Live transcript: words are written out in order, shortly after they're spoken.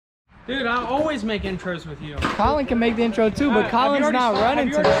Dude, I always make intros with you. Colin can make the intro too, but Colin's not running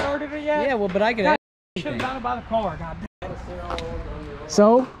today. Have you already started it yet? Yeah, well, but I can. Should have done it by the car. God damn.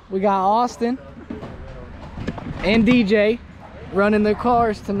 So we got Austin and DJ running their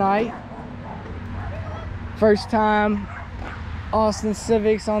cars tonight. First time Austin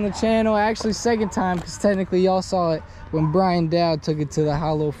Civics on the channel. Actually, second time, because technically y'all saw it when Brian Dowd took it to the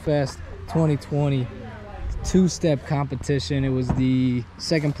Hollow Fest 2020 two-step competition. It was the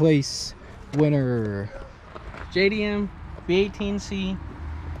second place winner. JDM, b18c,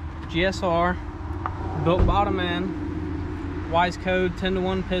 GSR, built bottom end, Wise Code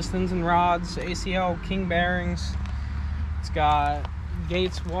 10-to-1 pistons and rods, ACL King bearings. It's got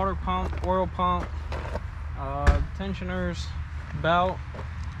Gates water pump, oil pump, tensioners, belt,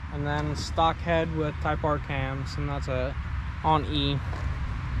 and then stock head with Type R cams, and that's on E.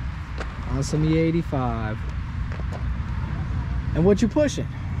 On some E85. And what you pushing?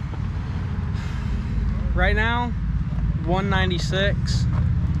 Right now, 196.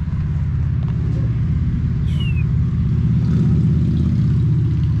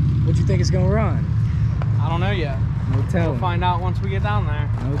 What you think it's gonna run? I don't know yet. No telling. We'll find out once we get down there.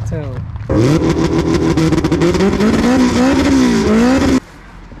 No telling.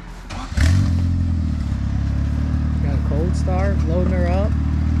 Got a cold start, loading her up.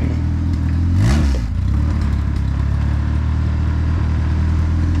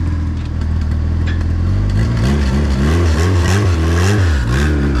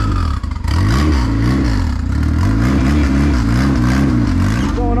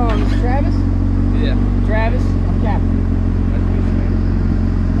 What's going on, Mr. Travis? Yeah. Travis, I'm Captain.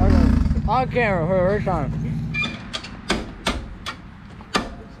 On camera, first time.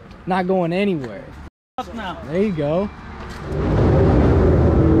 Not going anywhere. Now. There you go.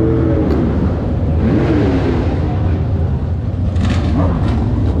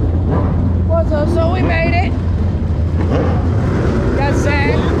 What's up? So we made it. Got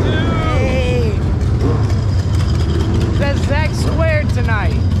Zach. Hey. That's Zach Squared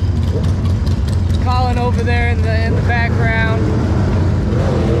tonight. Colin over there in the background.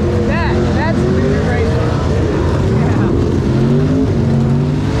 That's a bigger right there.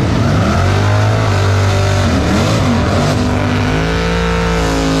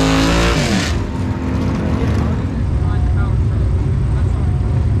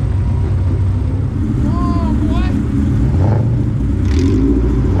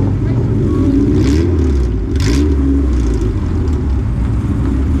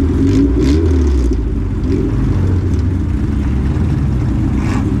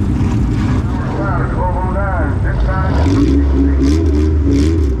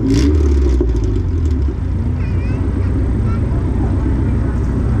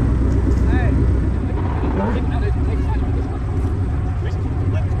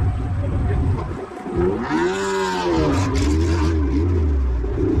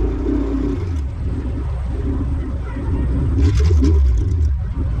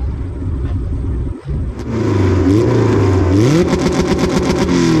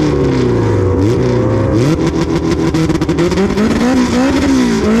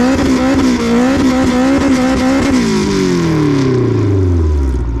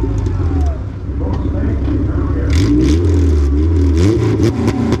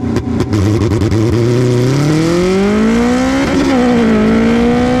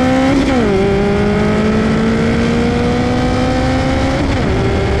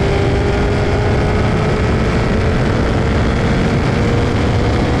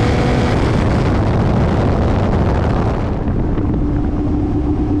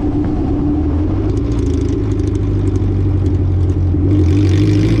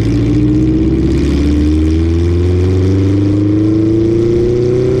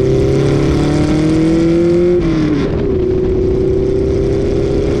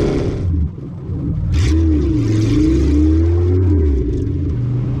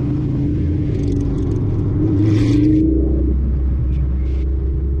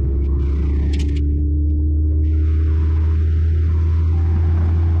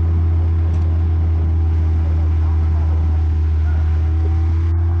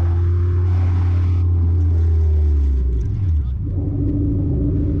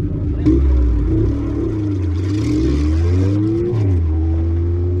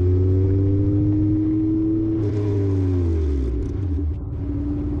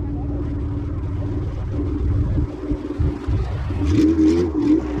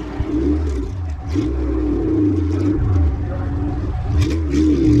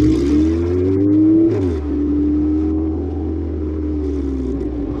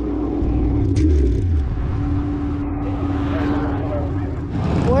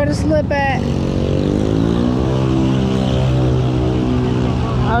 Where the slip at?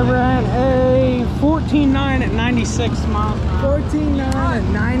 I ran a 14.9 at 96 miles. 14.9 at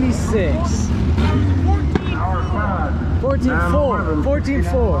 96. 14.4.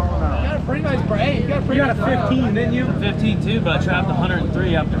 14.4. Pretty nice break. You got a 15, didn't you? 15 too, but I trapped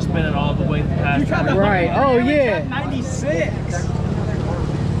 103 after spinning all the way past. Right. Oh yeah. 96.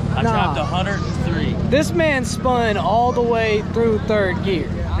 I trapped 103. This man spun all the way through third gear.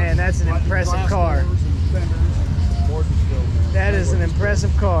 Man, that's an impressive car. That is an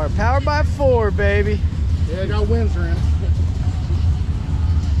impressive car. Powered by Ford, baby. Yeah, I got Windsor in it.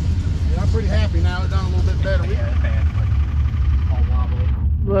 Yeah, I'm pretty happy now. It's done a little bit better. All wobbly.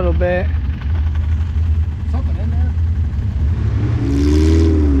 A little bit. Something in there.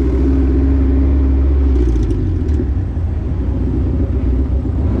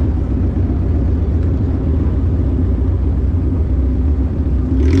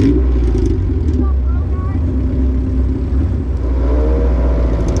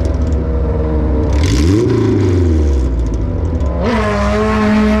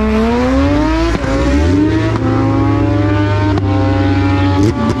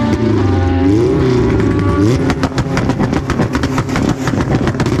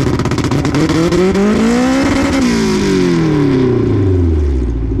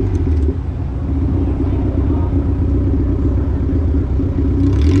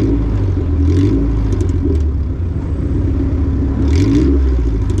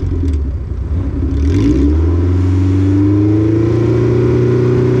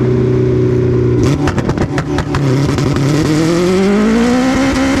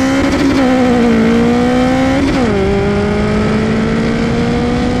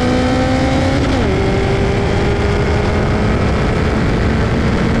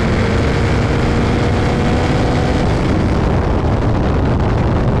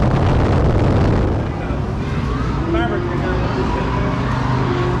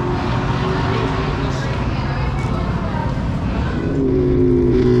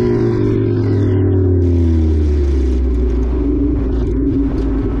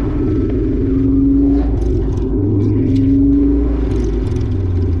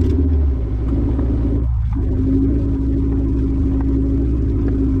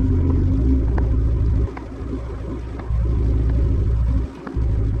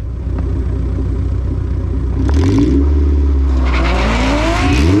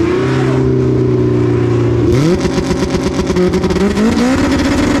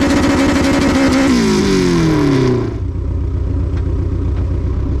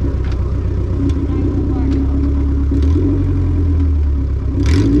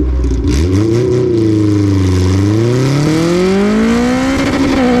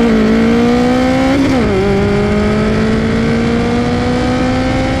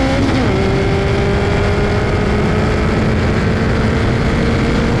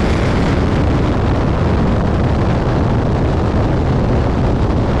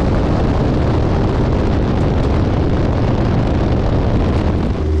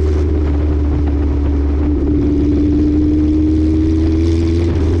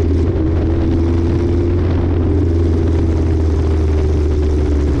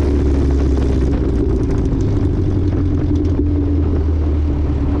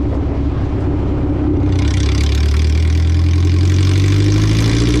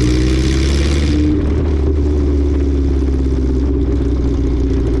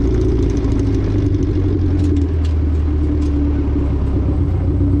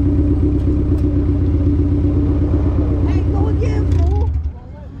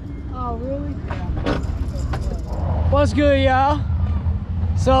 What's good, y'all?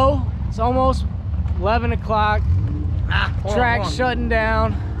 So it's almost 11 o'clock. Track shutting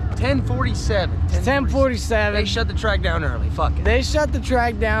down. 10:47. It's 10:47. They shut the track down early. Fuck it. They shut the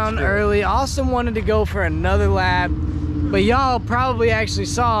track down early. Austin wanted to go for another lap, but y'all probably actually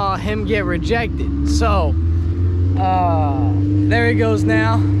saw him get rejected. So there he goes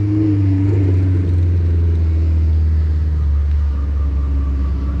now.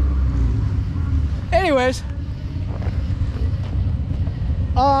 Anyways,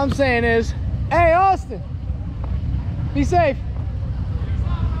 all I'm saying is, hey Austin, be safe.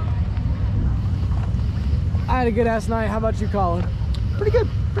 I had a good ass night. How about you, Colin? Pretty good.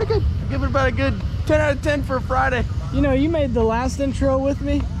 Pretty good. Give it about a good 10 out of 10 for a Friday. You know, you made the last intro with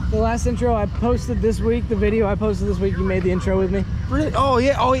me. The last intro I posted this week, the video I posted this week, you made the intro with me. Really? Oh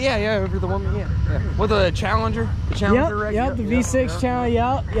yeah. Over the woman, yeah. With the Challenger, Yep, the V6 channel,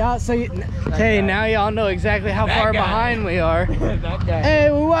 yeah. So, hey, now y'all know exactly how far behind we are. That guy. Hey,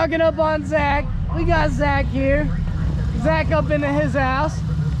 we're walking up on Zach. We got Zach here. Zach up into his house.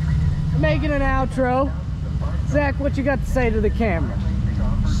 making an outro. Zach, what you got to say to the camera?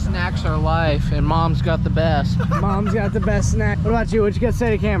 Snacks are life, and Mom's got the best. Mom's got the best snack. What about you? What you got to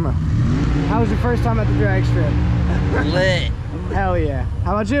say to the camera? How was your first time at the drag strip? Lit. Hell yeah.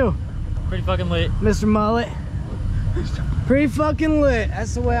 How about you? Pretty fucking lit. Mr. Mullet? Pretty fucking lit.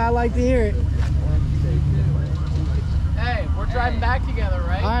 That's the way I like to hear it. Hey, we're driving back together,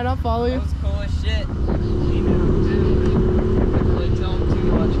 right? All right, I'll follow you. That was cool as shit.